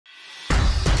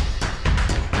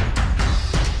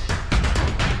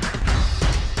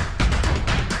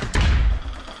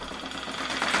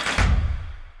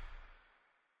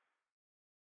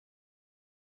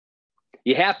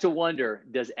You have to wonder,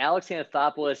 does Alex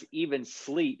Anthopoulos even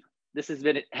sleep? This has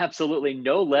been absolutely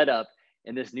no let up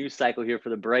in this news cycle here for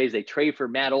the Braves. They trade for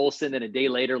Matt Olson, and a day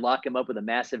later lock him up with a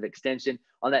massive extension.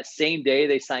 On that same day,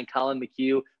 they sign Collin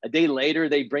McHugh. A day later,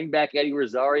 they bring back Eddie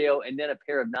Rosario, and then a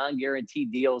pair of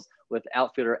non-guaranteed deals with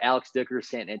outfielder Alex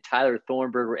Dickerson and Tyler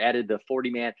Thornburg were added to the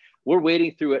 40-man. We're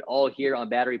wading through it all here on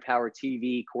Battery Power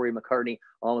TV. Cory McCartney,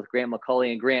 along with Grant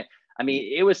McAuley. And Grant, I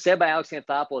mean, it was said by Alex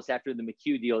Anthopoulos after the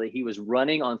McHugh deal that he was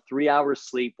running on 3 hours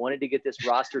sleep, wanted to get this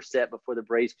roster set before the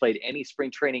Braves played any spring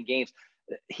training games.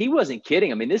 He wasn't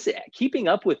kidding. I mean, keeping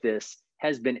up with this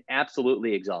has been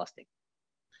absolutely exhausting.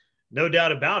 No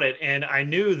doubt about it. And I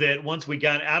knew that once we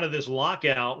got out of this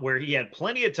lockout where he had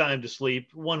plenty of time to sleep,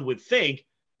 one would think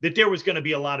that there was going to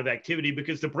be a lot of activity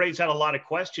because the Braves had a lot of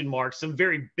question marks, some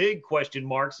very big question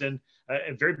marks and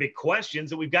very big questions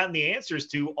that we've gotten the answers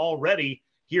to already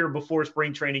here before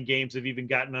spring training games have even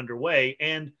gotten underway,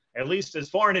 and at least as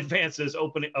far in advance as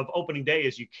opening day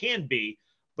as you can be.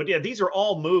 But yeah, these are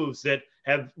all moves that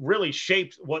have really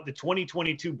shaped what the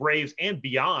 2022 Braves and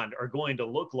beyond are going to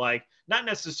look like. Not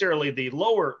necessarily the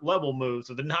lower level moves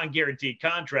of the non-guaranteed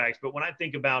contracts, but when I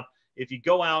think about if you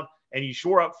go out and you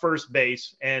shore up first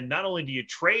base, and not only do you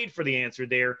trade for the answer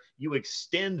there, you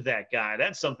extend that guy.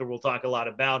 That's something we'll talk a lot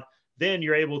about. Then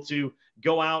you're able to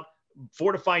go out,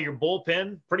 fortify your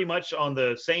bullpen pretty much on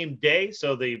the same day.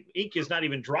 So the ink is not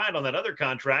even dried on that other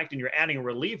contract, and you're adding a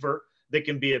reliever that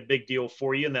can be a big deal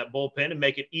for you in that bullpen and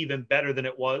make it even better than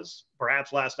it was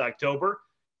perhaps last October.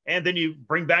 And then you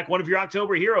bring back one of your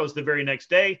October heroes the very next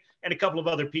day and a couple of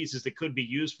other pieces that could be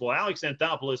useful. Alex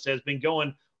Anthopoulos has been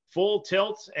going full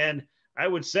tilt, and I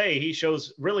would say he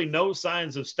shows really no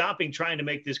signs of stopping trying to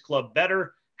make this club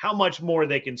better. How much more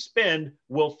they can spend,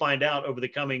 we'll find out over the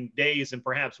coming days and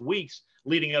perhaps weeks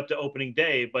leading up to opening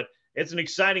day. But it's an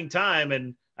exciting time,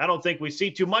 and I don't think we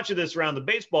see too much of this around the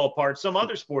baseball part. Some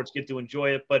other sports get to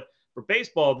enjoy it, but for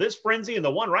baseball, this frenzy and the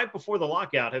one right before the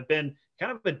lockout have been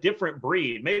kind of a different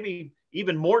breed, maybe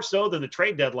even more so than the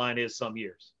trade deadline is some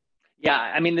years. Yeah,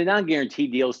 I mean, the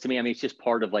non-guaranteed deals to me, I mean, it's just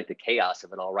part of like the chaos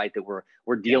of it all, right? That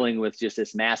we're dealing with just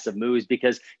this massive moves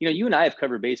because, you and I have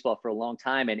covered baseball for a long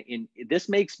time. And this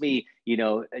makes me,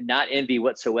 not envy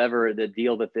whatsoever the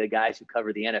deal that the guys who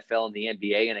cover the NFL and the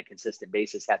NBA on a consistent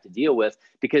basis have to deal with,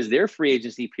 because their free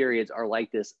agency periods are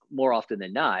like this more often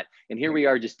than not. And here we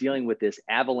are just dealing with this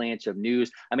avalanche of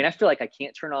news. I mean, I feel like I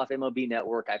can't turn off MLB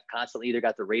Network. I've constantly either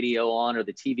got the radio on or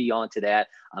the TV on to that.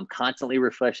 I'm constantly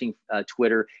refreshing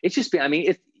Twitter. It's just been, I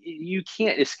mean, you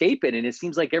can't escape it. And it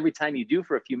seems like every time you do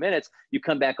for a few minutes, you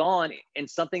come back on and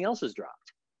something else is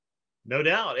dropped. No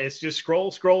doubt. It's just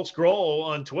scroll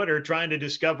on Twitter trying to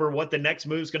discover what the next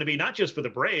move is going to be, not just for the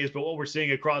Braves, but what we're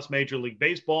seeing across Major League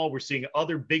Baseball. We're seeing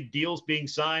other big deals being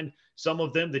signed, some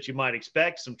of them that you might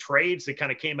expect, some trades that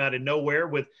kind of came out of nowhere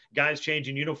with guys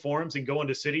changing uniforms and going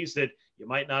to cities that you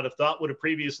might not have thought would have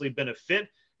previously been a fit.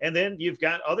 And then you've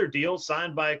got other deals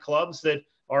signed by clubs that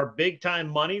are big time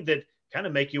money that kind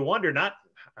of make you wonder.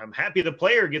 I'm happy the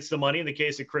player gets the money in the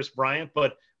case of Chris Bryant,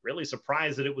 but really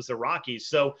surprised that it was the Rockies.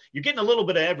 So you're getting a little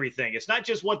bit of everything. It's not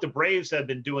just what the Braves have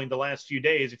been doing the last few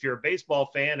days. If you're a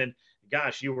baseball fan and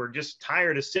gosh, you were just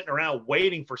tired of sitting around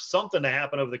waiting for something to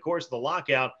happen over the course of the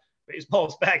lockout,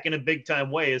 baseball's back in a big time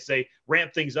way as they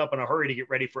ramp things up in a hurry to get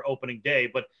ready for opening day.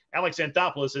 But Alex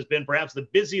Anthopoulos has been perhaps the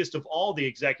busiest of all the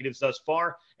executives thus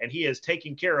far, and he has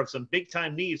taken care of some big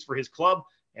time needs for his club.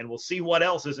 And we'll see what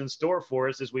else is in store for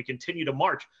us as we continue to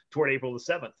march toward April the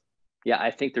 7th. Yeah,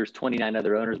 I think there's 29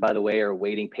 other owners, by the way, are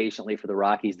waiting patiently for the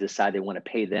Rockies to decide they want to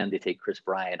pay them to take Chris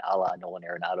Bryant a la Nolan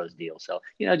Arenado's deal. So,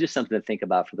 just something to think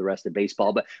about for the rest of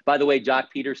baseball. But by the way,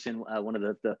 Jock Peterson, one of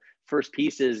the first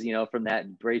pieces, from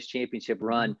that Braves championship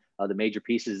run, the major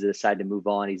pieces decide to move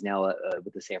on. He's now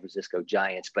with the San Francisco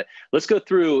Giants. But let's go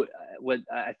through what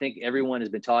I think everyone has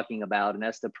been talking about, and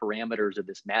that's the parameters of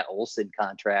this Matt Olson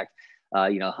contract.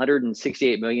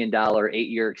 $168 million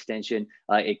 8-year extension.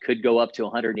 It could go up to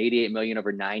 $188 million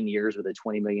over 9 years with a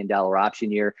 $20 million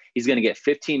option year. He's going to get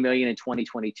 $15 million in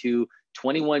 2022,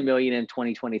 $21 million in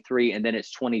 2023, and then it's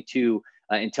 22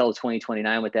 until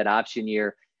 2029 with that option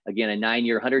year. Again, a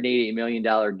 9-year, $188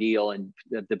 million deal, and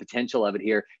the potential of it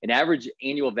here, an average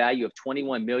annual value of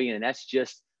 $21 million, and that's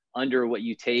just under what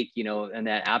you take, in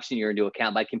that option year into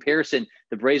account. By comparison,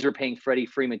 the Braves were paying Freddie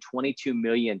Freeman $22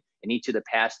 million in each of the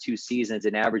past 2 seasons,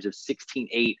 an average of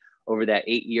 16.8 over that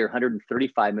 8-year,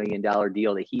 $135 million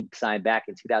deal that he signed back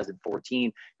in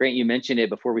 2014. Grant, you mentioned it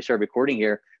before we started recording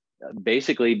here.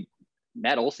 Basically,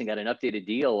 Matt Olson got an updated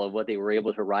deal of what they were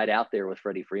able to ride out there with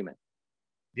Freddie Freeman.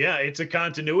 Yeah, it's a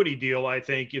continuity deal, I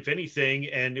think, if anything.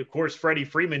 And of course, Freddie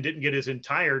Freeman didn't get his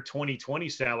entire 2020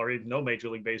 salary. No Major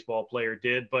League Baseball player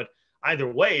did. But either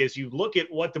way, as you look at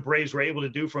what the Braves were able to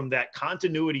do from that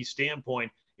continuity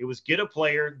standpoint, it was get a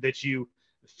player that you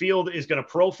feel is going to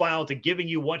profile to giving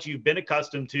you what you've been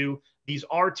accustomed to. These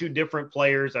are two different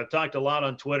players. I've talked a lot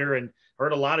on Twitter and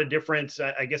heard a lot of different,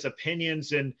 I guess,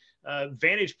 opinions and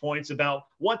vantage points about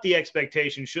what the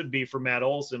expectation should be for Matt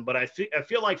Olson. But I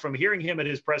feel like from hearing him at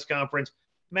his press conference,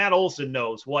 Matt Olson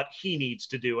knows what he needs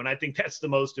to do. And I think that's the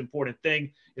most important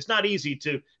thing. It's not easy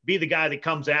to be the guy that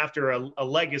comes after a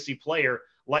legacy player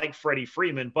like Freddie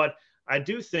Freeman. But I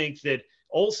do think that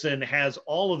Olson has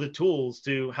all of the tools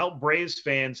to help Braves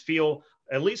fans feel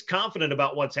at least confident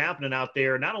about what's happening out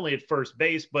there, not only at first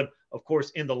base, but of course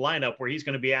in the lineup where he's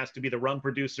going to be asked to be the run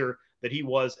producer that he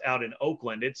was out in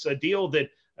Oakland. It's a deal that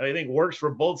I think works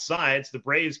for both sides. The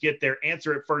Braves get their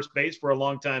answer at first base for a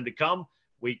long time to come.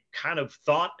 We kind of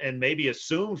thought and maybe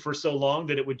assumed for so long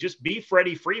that it would just be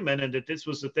Freddie Freeman and that this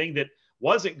was the thing that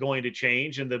wasn't going to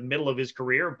change in the middle of his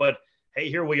career. But hey,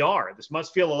 here we are. This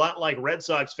must feel a lot like Red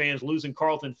Sox fans losing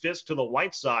Carlton Fisk to the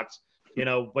White Sox,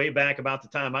 way back about the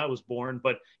time I was born.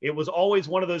 But it was always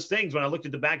one of those things when I looked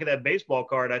at the back of that baseball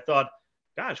card, I thought,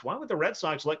 gosh, why would the Red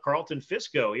Sox let Carlton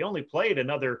Fisk go? He only played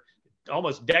another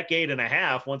almost decade and a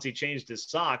half once he changed his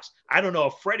socks. I don't know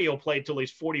if Freddie will play till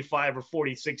he's 45 or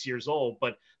 46 years old,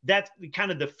 but that's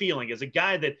kind of the feeling as a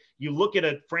guy that you look at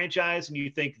a franchise and you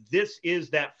think this is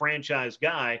that franchise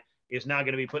guy is now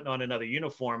going to be putting on another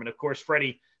uniform. And of course,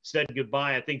 Freddie said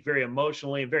goodbye, I think very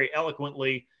emotionally and very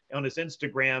eloquently on his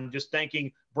Instagram, just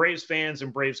thanking Braves fans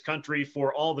and Braves country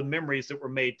for all the memories that were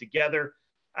made together.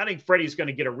 I think Freddie's going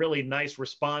to get a really nice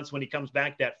response when he comes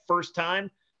back that first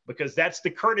time, because that's the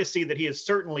courtesy that he has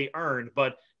certainly earned.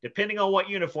 But depending on what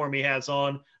uniform he has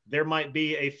on, there might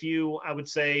be a few, I would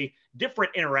say,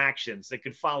 different interactions that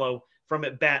could follow from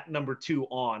at bat number 2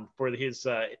 on for his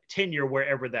tenure,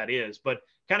 wherever that is. But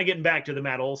kind of getting back to the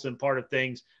Matt Olson part of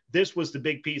things, this was the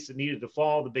big piece that needed to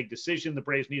fall. The big decision the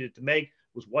Braves needed to make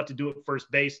was what to do at first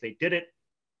base. They did it.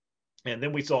 And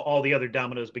then we saw all the other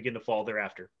dominoes begin to fall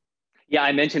thereafter. Yeah,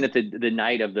 I mentioned at the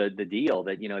night of the deal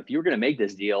that, if you were going to make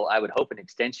this deal, I would hope an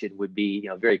extension would be,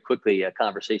 very quickly a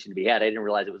conversation to be had. I didn't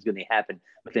realize it was going to happen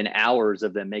within hours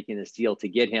of them making this deal to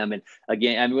get him. And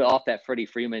again, off that Freddie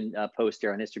Freeman post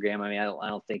there on Instagram, I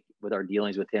don't think with our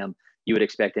dealings with him, you would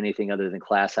expect anything other than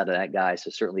class out of that guy.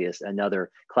 So certainly is another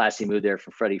classy move there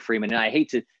for Freddie Freeman. And I hate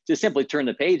to just simply turn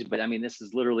the page, but this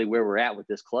is literally where we're at with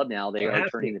this club now. They are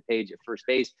turning the page at first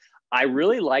base. I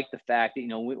really like the fact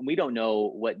that, we don't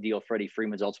know what deal Freddie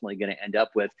Freeman's ultimately going to end up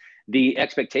with. The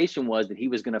expectation was that he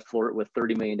was going to flirt with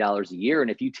 $30 million a year. And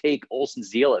if you take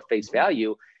Olson's deal at face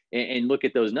value and look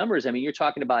at those numbers, you're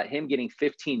talking about him getting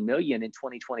 $15 million in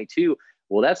 2022.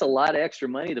 Well, that's a lot of extra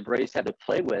money the Braves had to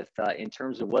play with in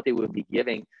terms of what they would be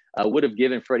giving, would have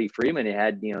given Freddie Freeman. It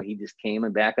had, he just came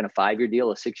back on a 5-year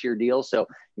deal, a 6-year deal. So,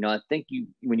 I think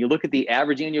when you look at the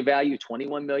average annual value,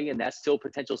 $21 million, that's still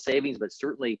potential savings, but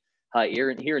certainly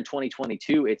here in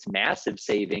 2022, it's massive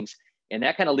savings. And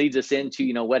that kind of leads us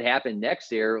into, what happened next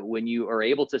there when you are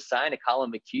able to sign a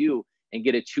Collin McHugh and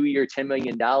get a 2-year, $10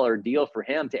 million deal for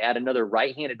him to add another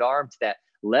right-handed arm to that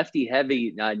lefty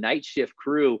heavy night shift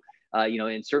crew.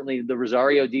 And certainly the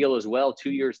Rosario deal as well,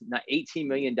 2 years, $18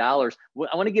 million. I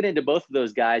want to get into both of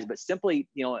those guys, but simply,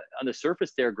 on the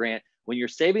surface there, Grant, when you're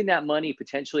saving that money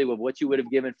potentially with what you would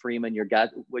have given Freeman,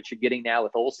 what you're getting now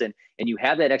with Olson, and you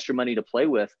have that extra money to play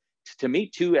with, to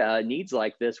meet two needs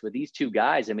like this with these two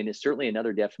guys, it's certainly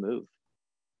another depth move.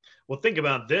 Well, think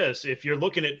about this. If you're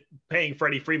looking at paying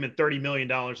Freddie Freeman $30 million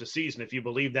a season, if you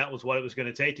believe that was what it was going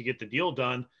to take to get the deal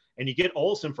done, and you get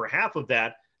Olson for half of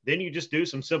that, then you just do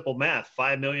some simple math.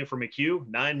 $5 million for McHugh,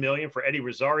 $9 million for Eddie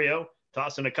Rosario,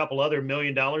 toss in a couple other $1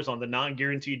 million on the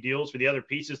non-guaranteed deals for the other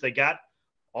pieces they got.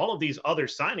 All of these other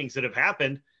signings that have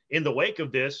happened in the wake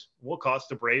of this will cost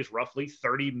the Braves roughly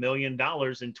 $30 million in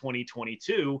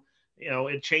 2022.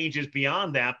 It changes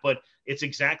beyond that, but it's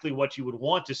exactly what you would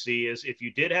want to see is if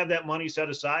you did have that money set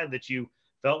aside that you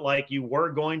felt like you were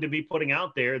going to be putting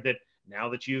out there, that now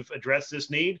that you've addressed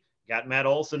this need, got Matt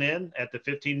Olson in at the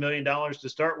 $15 million to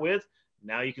start with,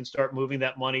 now you can start moving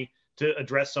that money to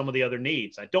address some of the other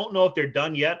needs. I don't know if they're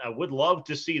done yet. I would love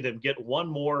to see them get one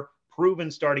more proven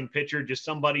starting pitcher, just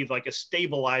somebody like a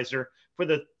stabilizer for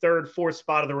the 3rd, 4th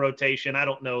spot of the rotation. I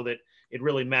don't know that it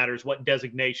really matters what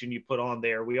designation you put on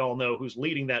there. We all know who's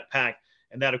leading that pack.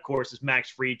 And that, of course, is Max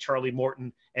Fried, Charlie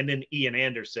Morton, and then Ian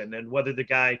Anderson. And whether the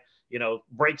guy,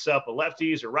 breaks up a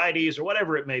lefties or righties or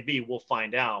whatever it may be, we'll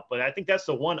find out. But I think that's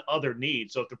the one other need.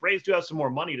 So if the Braves do have some more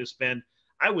money to spend,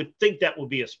 I would think that would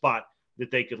be a spot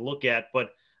that they could look at.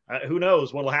 But who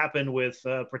knows what will happen with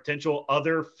potential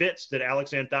other fits that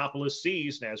Alex Anthopoulos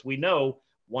sees. And as we know,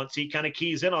 once he kind of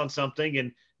keys in on something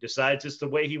and decides it's the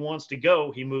way he wants to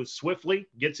go, he moves swiftly,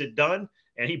 gets it done,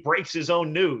 and he breaks his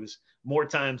own news more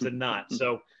times than not.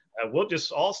 So we'll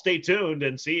just all stay tuned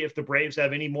and see if the Braves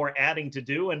have any more adding to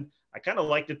do. And I kind of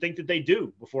like to think that they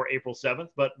do before April 7th,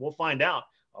 but we'll find out.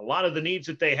 A lot of the needs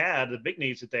that they had, the big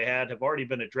needs that they had, have already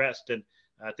been addressed. And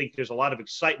I think there's a lot of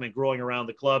excitement growing around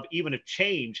the club, even if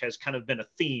change has kind of been a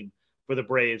theme for the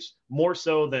Braves, more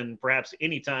so than perhaps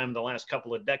any time in the last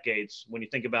couple of decades when you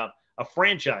think about a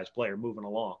franchise player moving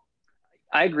along.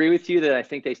 I agree with you that I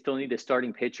think they still need a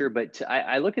starting pitcher, but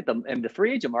I look at them and the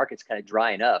free agent market's kind of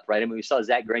drying up, right? I mean, we saw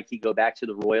Zach Greinke go back to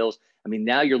the Royals. I mean,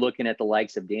 now you're looking at the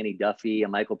likes of Danny Duffy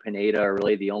and Michael Pineda are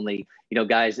really the only,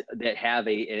 guys that have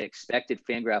an expected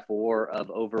FanGraph WAR of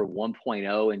over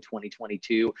 1.0 in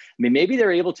 2022. I mean, maybe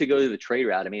they're able to go to the trade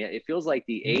route. I mean, it feels like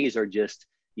the A's are just,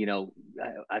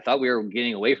 I thought we were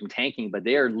getting away from tanking, but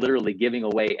they are literally giving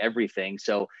away everything.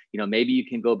 So, maybe you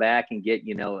can go back and get,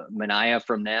 Mania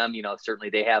from them.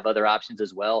 Certainly they have other options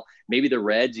as well. Maybe the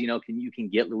Reds, you can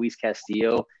get Luis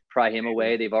Castillo, pry him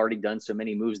away. They've already done so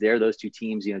many moves there. Those two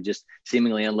teams, just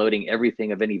seemingly unloading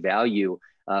everything of any value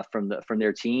from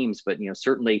their teams. But,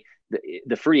 certainly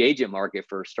the free agent market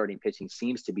for starting pitching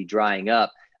seems to be drying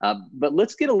up. But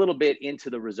let's get a little bit into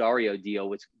the Rosario deal,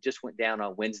 which just went down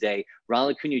on Wednesday.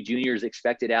 Ronald Acuna Jr. is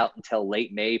expected out until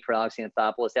late May per Alex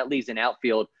Anthopoulos. That leaves an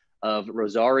outfield of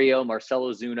Rosario, Marcell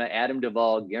Ozuna, Adam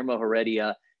Duvall, Guillermo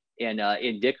Heredia,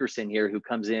 and Dickerson here, who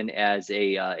comes in as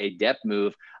a depth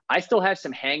move. I still have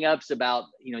some hangups about,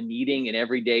 needing an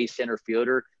everyday center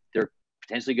fielder. They're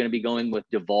potentially going to be going with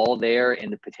Duvall there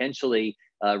and potentially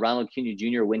Ronald Acuna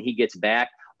Jr. when he gets back.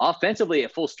 Offensively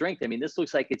at full strength, I mean, this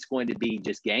looks like it's going to be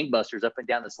just gangbusters up and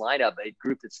down this lineup, a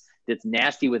group that's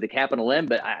nasty with a capital M.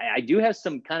 But I do have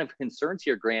some kind of concerns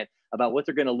here, Grant, about what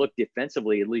they're going to look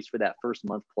defensively, at least for that first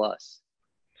month plus.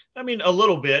 I mean, a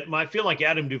little bit. I feel like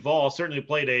Adam Duvall certainly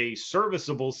played a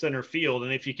serviceable center field.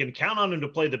 And if you can count on him to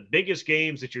play the biggest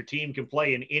games that your team can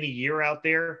play in any year out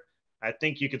there, I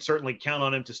think you could certainly count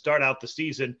on him to start out the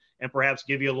season and perhaps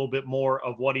give you a little bit more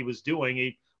of what he was doing.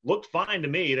 He looked fine to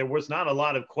me. There was not a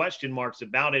lot of question marks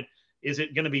about it. Is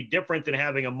it going to be different than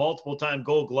having a multiple-time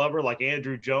Gold Glover like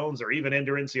Andrew Jones or even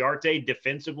Ender Inciarte,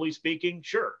 defensively speaking?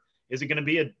 Sure. Is it going to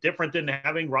be different than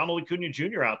having Ronald Acuna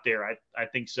Jr. out there? I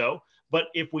think so. But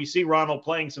if we see Ronald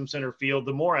playing some center field,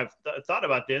 the more I've thought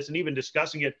about this and even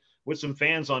discussing it with some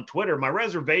fans on Twitter, my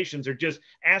reservations are just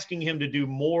asking him to do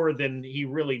more than he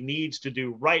really needs to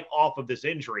do right off of this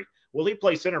injury. Will he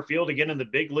play center field again in the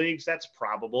big leagues? That's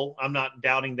probable. I'm not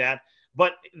doubting that.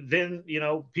 But then,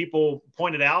 people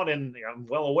pointed out, and I'm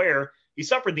well aware, he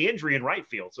suffered the injury in right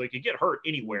field, so he could get hurt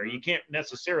anywhere. You can't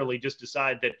necessarily just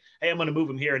decide that, hey, I'm going to move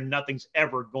him here and nothing's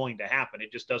ever going to happen.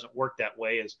 It just doesn't work that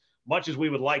way, as much as we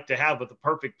would like to have with the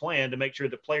perfect plan to make sure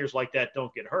that players like that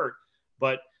don't get hurt.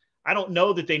 But I don't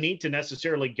know that they need to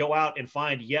necessarily go out and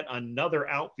find yet another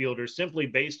outfielder simply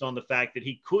based on the fact that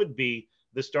he could be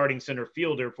the starting center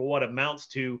fielder for what amounts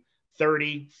to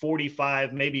 30,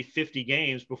 45, maybe 50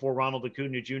 games before Ronald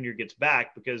Acuna Jr. gets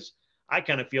back, because I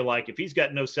kind of feel like if he's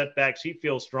got no setbacks, he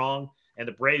feels strong, and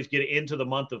the Braves get into the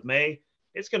month of May,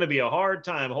 it's going to be a hard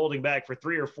time holding back for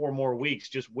 3 or 4 more weeks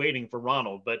just waiting for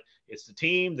Ronald. But it's the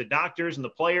team, the doctors, and the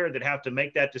player that have to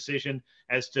make that decision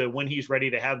as to when he's ready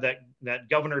to have that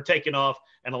governor taken off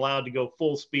and allowed to go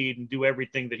full speed and do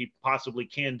everything that he possibly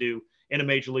can do in a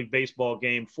Major League Baseball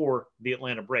game for the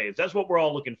Atlanta Braves. That's what we're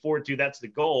all looking forward to. That's the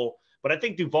goal. But I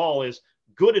think Duvall is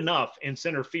good enough in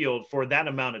center field for that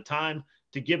amount of time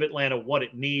to give Atlanta what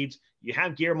it needs. You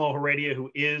have Guillermo Heredia, who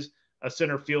is a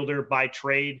center fielder by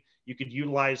trade. You could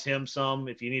utilize him some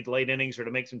if you need late innings or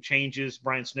to make some changes.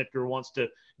 Brian Snitker wants to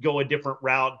go a different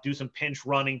route, do some pinch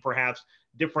running, perhaps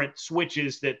different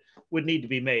switches that would need to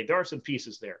be made. There are some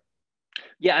pieces there.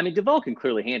 Yeah, I mean, Duvall can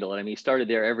clearly handle it. I mean, he started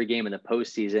there every game in the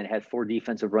postseason, had 4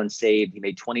 defensive runs saved. He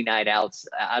made 29 outs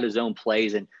out of his own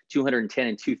plays and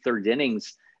 210 2/3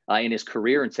 innings in his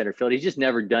career in center field. He's just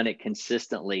never done it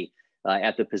consistently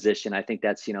at the position. I think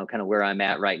that's, kind of where I'm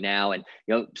at right now. And,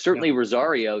 certainly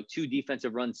Rosario, 2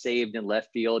 defensive runs saved in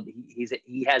left field.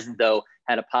 He hasn't, though,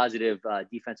 had a positive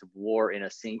defensive WAR in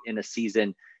a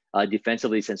season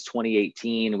defensively since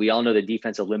 2018. We all know the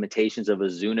defensive limitations of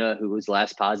Ozuna, whose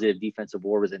last positive defensive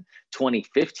WAR was in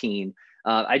 2015.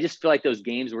 I just feel like those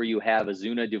games where you have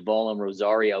Ozuna, Duvall, and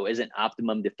Rosario isn't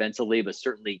optimum defensively, but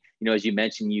certainly, as you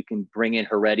mentioned, you can bring in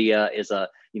Heredia as a,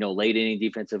 late inning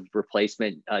defensive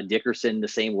replacement. Dickerson the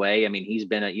same way. I mean, he's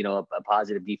been a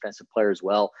positive defensive player as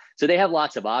well. So they have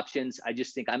lots of options. I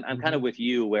just think I'm kind of with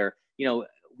you where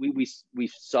we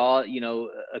saw,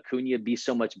 Acuna be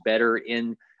so much better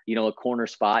in, a corner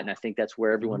spot. And I think that's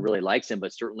where everyone really likes him,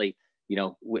 but certainly,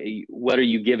 what are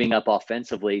you giving up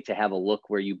offensively to have a look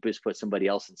where you just put somebody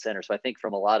else in center? So I think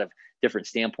from a lot of different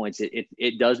standpoints,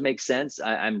 it does make sense.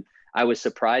 I was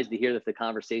surprised to hear that the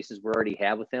conversations were already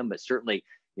had with him, but certainly,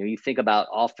 you think about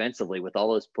offensively with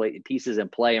all those pieces in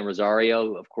play, and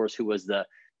Rosario, of course, who was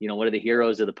one of the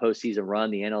heroes of the postseason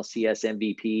run, the NLCS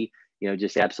MVP,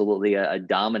 just absolutely a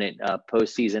dominant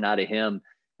postseason out of him.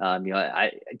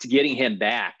 To getting him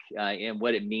back and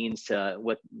what it means to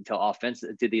offense,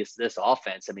 to this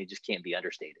offense, it just can't be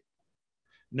understated.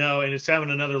 No, and it's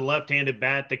having another left-handed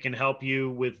bat that can help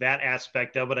you with that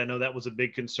aspect of it. I know that was a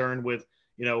big concern with,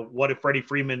 what if Freddie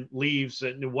Freeman leaves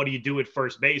and what do you do at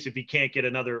first base if you can't get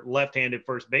another left-handed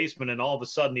first baseman, and all of a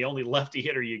sudden the only lefty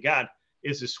hitter you got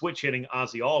is the switch hitting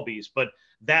Ozzie Albies. But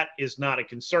that is not a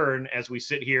concern as we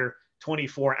sit here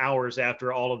 24 hours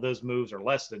after all of those moves, or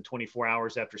less than 24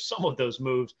 hours after some of those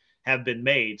moves have been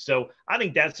made. So I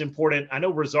think that's important. I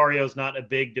know Rosario's not a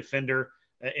big defender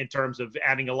in terms of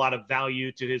adding a lot of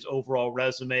value to his overall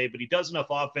resume, but he does enough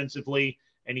offensively,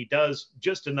 and he does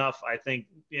just enough, I think,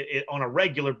 on a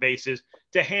regular basis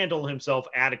to handle himself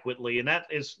adequately. And that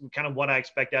is kind of what I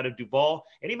expect out of Duvall.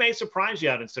 And he may surprise you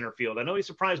out in center field. I know he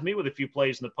surprised me with a few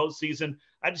plays in the postseason.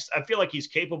 I feel like he's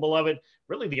capable of it.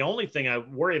 Really, the only thing I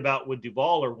worry about with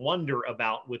Duvall, or wonder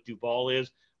about with Duvall,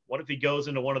 is what if he goes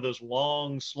into one of those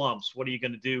long slumps? What are you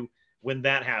going to do when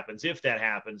that happens, if that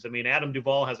happens? Adam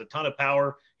Duvall has a ton of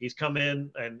power. He's come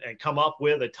in and come up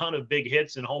with a ton of big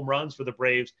hits and home runs for the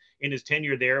Braves in his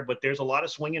tenure there, but there's a lot of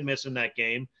swing and miss in that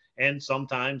game. And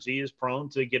sometimes he is prone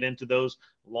to get into those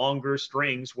longer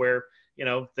strings where,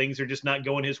 things are just not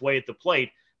going his way at the plate.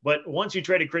 But once you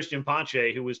traded Christian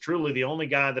Pache, who was truly the only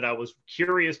guy that I was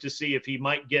curious to see if he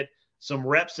might get some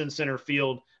reps in center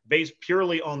field based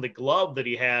purely on the glove that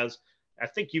he has, I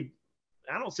think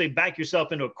I don't say back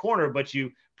yourself into a corner, but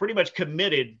you pretty much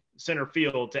committed center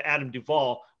field to Adam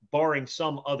Duvall, barring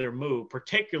some other move,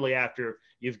 particularly after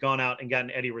you've gone out and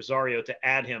gotten Eddie Rosario to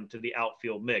add him to the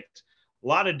outfield mix. A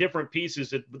lot of different pieces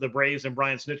that the Braves and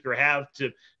Brian Snitker have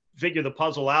to figure the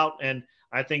puzzle out, and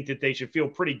I think that they should feel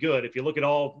pretty good. If you look at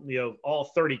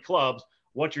all 30 clubs,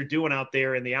 what you're doing out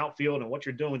there in the outfield and what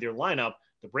you're doing with your lineup,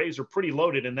 the Braves are pretty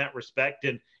loaded in that respect.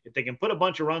 And if they can put a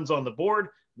bunch of runs on the board,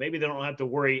 maybe they don't have to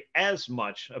worry as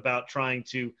much about trying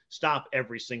to stop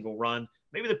every single run.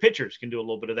 Maybe the pitchers can do a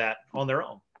little bit of that on their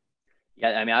own.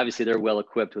 Yeah, obviously they're well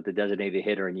equipped with the designated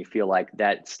hitter, and you feel like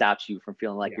that stops you from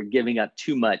feeling like you're giving up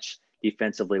too much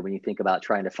defensively when you think about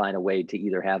trying to find a way to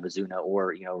either have Ozuna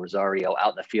or, Rosario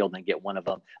out in the field and get one of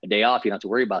them a day off. You don't have to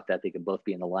worry about that. They can both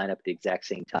be in the lineup at the exact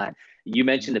same time. You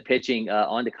mentioned the pitching,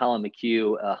 on to Collin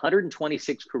McHugh,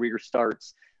 126 career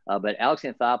starts. But Alex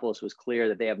Anthopoulos was clear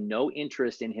that they have no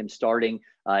interest in him starting,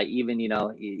 even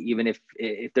if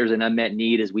there's an unmet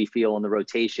need, as we feel in the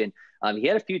rotation. He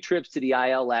had a few trips to the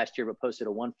IL last year, but posted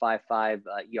a 1.55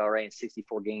 ERA in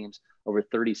 64 games over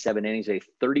 37 innings, a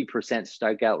 30%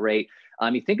 strikeout rate.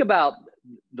 You think about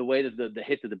the way that the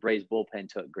hit that the Braves bullpen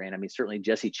took, Grant. Certainly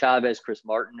Jesse Chavez, Chris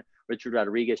Martin, Richard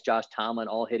Rodriguez, Josh Tomlin,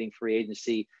 all hitting free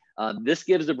agency. This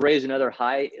gives the Braves another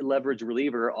high leverage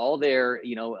reliever, all there,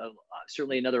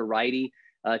 certainly another righty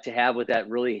to have with that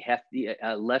really hefty,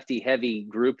 lefty heavy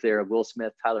group there of Will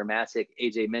Smith, Tyler Masick,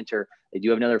 AJ Minter. They do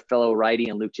have another fellow righty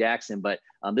in Luke Jackson, but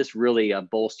this really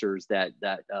bolsters that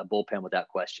bullpen without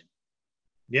question.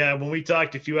 Yeah, when we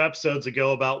talked a few episodes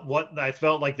ago about what I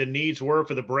felt like the needs were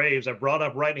for the Braves, I brought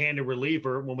up right-handed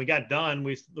reliever. When we got done,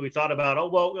 we thought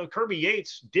about, Kirby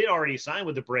Yates did already sign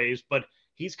with the Braves, but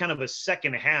he's kind of a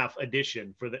second half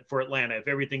addition for Atlanta if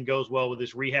everything goes well with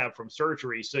his rehab from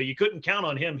surgery. So you couldn't count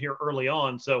on him here early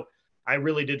on. So I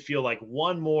really did feel like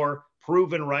one more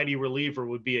proven righty reliever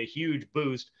would be a huge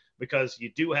boost, because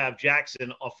you do have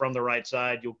Jackson from the right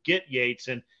side. You'll get Yates,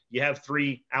 and you have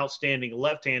three outstanding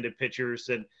left-handed pitchers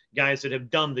and guys that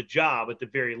have done the job at the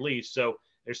very least. So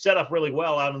they're set up really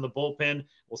well out in the bullpen.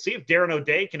 We'll see if Darren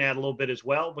O'Day can add a little bit as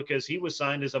well, because he was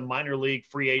signed as a minor league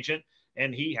free agent,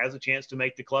 and he has a chance to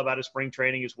make the club out of spring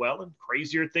training as well. And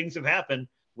crazier things have happened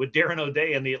with Darren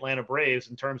O'Day and the Atlanta Braves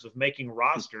in terms of making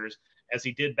rosters, as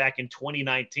he did back in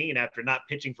 2019 after not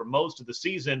pitching for most of the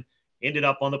season, ended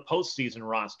up on the postseason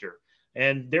roster.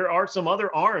 And there are some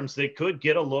other arms that could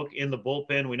get a look in the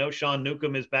bullpen. We know Sean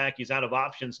Newcomb is back. He's out of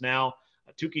options now.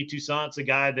 Touki Toussaint's a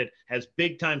guy that has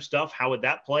big-time stuff. How would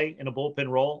that play in a bullpen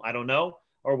role? I don't know.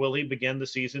 Or will he begin the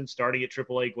season starting at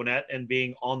AAA Gwinnett and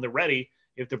being on the ready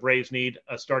if the Braves need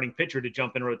a starting pitcher to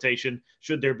jump in rotation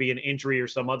should there be an injury or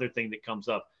some other thing that comes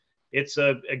up? it's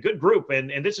a good group.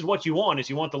 And this is what you want, is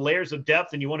you want the layers of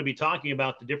depth, and you want to be talking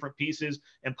about the different pieces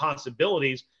and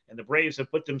possibilities. And the Braves have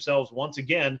put themselves once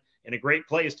again in a great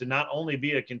place to not only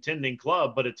be a contending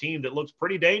club, but a team that looks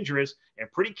pretty dangerous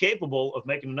and pretty capable of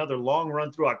making another long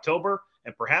run through October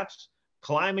and perhaps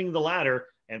climbing the ladder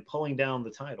and pulling down the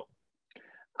title.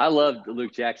 I loved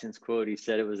Luke Jackson's quote. He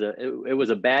said it was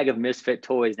a bag of misfit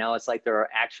toys. Now it's like there are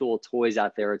actual toys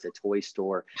out there. It's a toy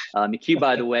store. McHugh,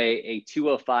 by the way, a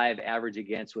 205 average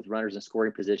against with runners in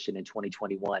scoring position in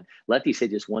 2021. Lefty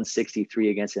said just 163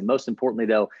 against him. Most importantly,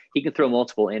 though, he can throw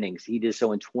multiple innings. He did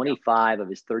so in 25 of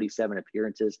his 37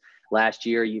 appearances last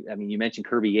year. You mentioned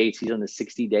Kirby Yates. He's on the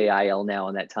 60-day IL now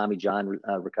on that Tommy John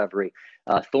recovery.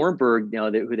 Thornburg,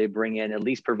 who they bring in, at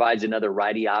least provides another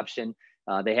righty option.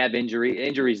 They have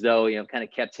injuries, though, kind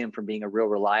of kept him from being a real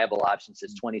reliable option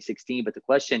since 2016. But the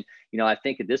question, I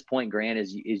think at this point, Grant,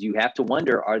 is you have to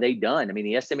wonder, are they done? I mean,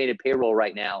 the estimated payroll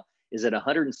right now is at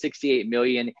 $168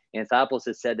 million. Anthopoulos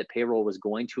has said that payroll was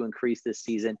going to increase this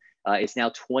season. It's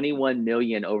now $21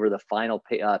 million over the final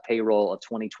payroll of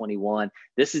 2021.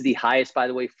 This is the highest, by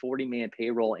the way, 40-man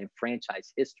payroll in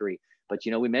franchise history. But,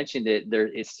 we mentioned it.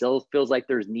 It still feels like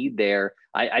there's need there.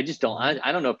 I just don't.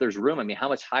 I don't know if there's room. I mean, how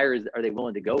much higher are they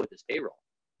willing to go with this payroll?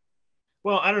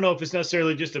 Well, I don't know if it's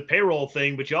necessarily just a payroll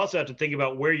thing, but you also have to think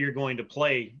about where you're going to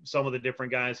play some of the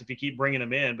different guys if you keep bringing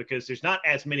them in, because there's not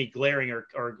as many glaring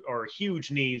or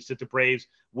huge needs that the Braves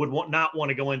would not want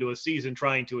to go into a season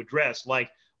trying to address.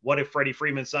 Like, what if Freddie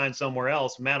Freeman signed somewhere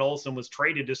else? Matt Olson was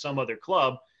traded to some other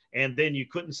club, and then you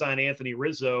couldn't sign Anthony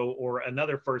Rizzo or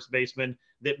another first baseman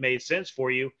that made sense for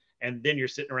you. And then you're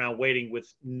sitting around waiting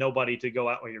with nobody to go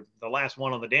out, or you're the last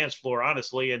one on the dance floor,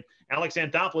 honestly. And Alex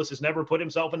Anthopoulos has never put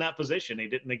himself in that position. He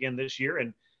didn't again this year.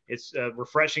 And it's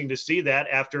refreshing to see that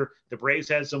after the Braves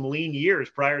had some lean years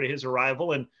prior to his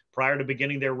arrival and prior to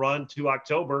beginning their run to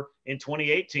October in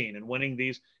 2018 and winning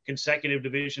these consecutive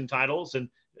division titles and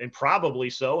probably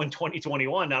so in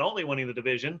 2021, not only winning the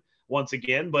division once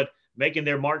again, but making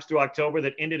their march through October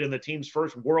that ended in the team's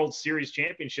first World Series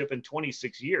championship in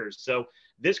 26 years. So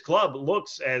this club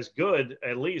looks as good,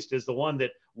 at least, as the one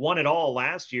that won it all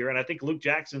last year. And I think Luke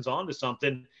Jackson's onto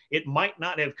something. It might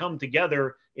not have come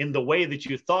together in the way that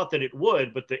you thought that it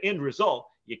would, but the end result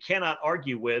you cannot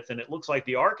argue with. And it looks like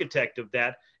the architect of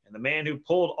that and the man who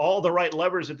pulled all the right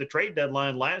levers at the trade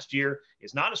deadline last year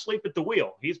is not asleep at the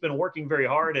wheel. He's been working very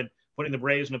hard and putting the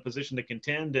Braves in a position to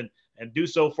contend and do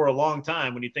so for a long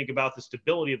time. When you think about the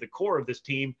stability of the core of this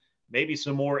team, maybe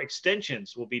some more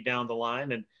extensions will be down the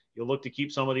line, and you'll look to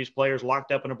keep some of these players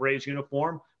locked up in a Braves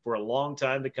uniform for a long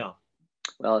time to come.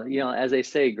 Well, as they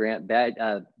say, Grant,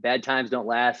 bad times don't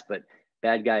last, but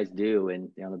bad guys do. And,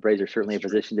 the Braves are certainly in a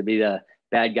position to be the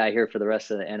bad guy here for the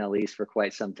rest of the NL East for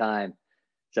quite some time.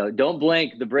 So don't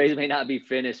blink. The Braves may not be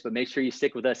finished, but make sure you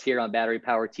stick with us here on Battery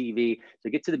Power TV. So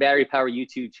get to the Battery Power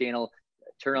YouTube channel,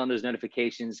 turn on those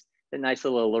notifications, a nice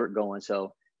little alert going.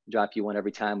 So drop you one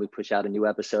every time we push out a new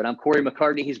episode. I'm Cory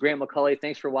McCartney. He's Grant McAuley.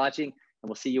 Thanks for watching, and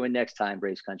we'll see you in next time,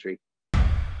 Braves Country.